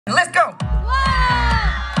Let's go.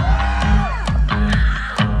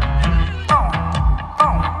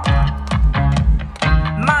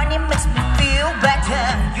 Money makes me feel better.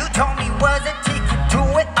 You told me was a ticket to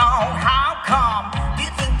it all. How come you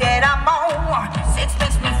think that I'm on? Sex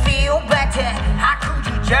makes me feel better. How could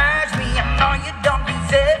you judge me? I know you don't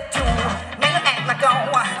deserve to. Now you act like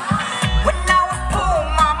when I was poor,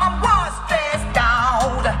 mama was stressed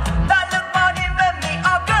out. That look more than me,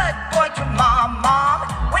 a good boy to my mom.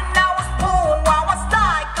 When I was poor, I was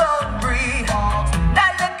like a breed.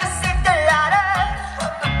 That look a sister ladder.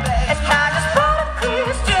 It's not just for the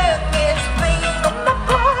Christian, it's playing on my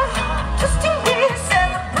blood. Twisting me,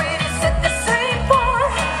 celebrating, set the same bar.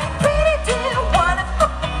 Pretty didn't wanna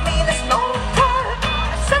fuck with me, there's no time.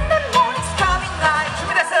 Sunday morning's coming like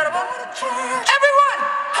준비됐어요 여러분? Everyone!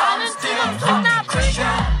 I'm still fucking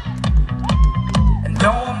Christian. And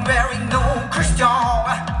no, I'm wearing no Christian.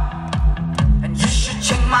 And you should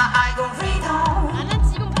check my algorithm. 나는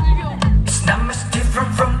지금 불교. It's not much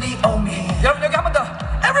different from the old me. 여러분 여기 한 번 더.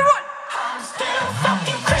 Everyone! I'm still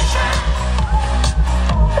fucking Christian.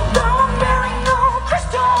 And no, I'm wearing no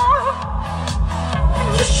Christian. And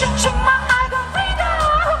you should check my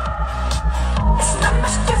algorithm. It's not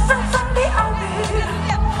much different from the old me.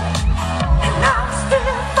 And I'm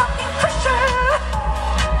still fucking Christian.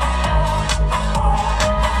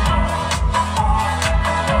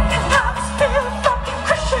 And I'm still fucking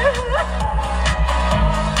Christian.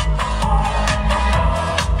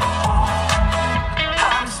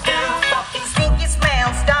 I'm still fucking stinky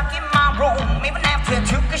smell stuck in my room. Even after I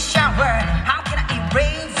took a shower, how can I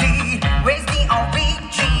erase it? Where's the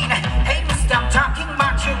origin? Hey, stop talking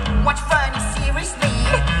about you. Watch funny seriously.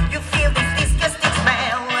 You feel this disgusting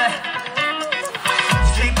smell.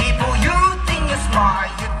 Street people, you think you're smart.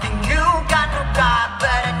 You think you got no God,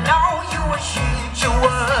 but I know you a shit you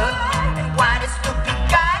were. And why the stupid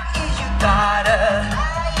guy is your daughter?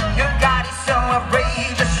 Your God is so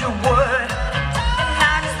outrageous, you would. And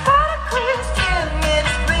I just bought a Christian,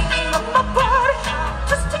 it's bringing up my body.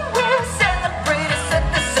 Twisting weird, celebrating, set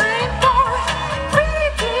the same bar. Really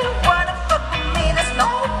didn't wanna fuck with me, there's no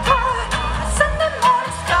part. Sunday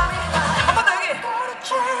morning's coming. 한번 더 여기.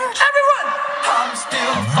 Everyone! I'm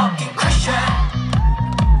still fucking Christian.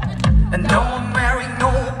 And no, I'm wearing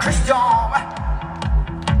no Christian.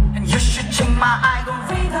 And you should check my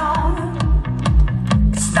algorithm.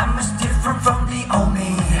 It's not much different from the old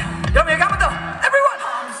me. 여러분 여기 한 번 더. Everyone!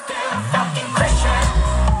 I'm still fucking Christian.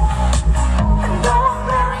 And no, I'm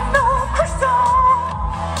wearing no Christian.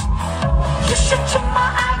 You should check my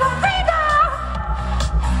algorithm.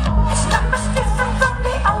 It's not much different from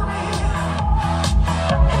the old me.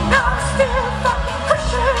 And I'm still fucking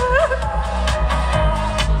Christian.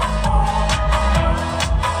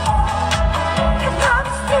 And I'm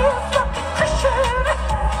still fucking Christian.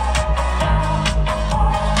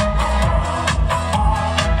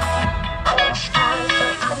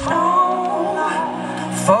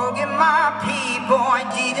 Forgive my people, I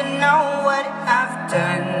didn't know what I've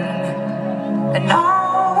done. And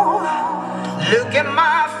now, look at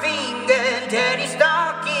my finger, dirty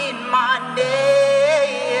stuck in my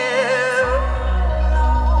nail.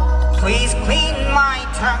 Please clean my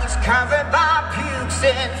tongue, it's covered by pukes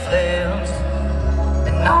and flails.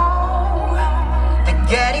 And now, I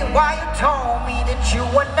get it why you told me that you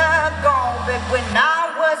wanna go back when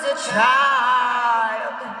I was a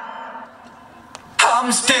child.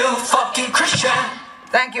 I'm still fucking Christian.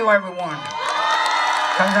 Thank you everyone.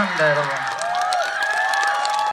 감사합니다 여러분.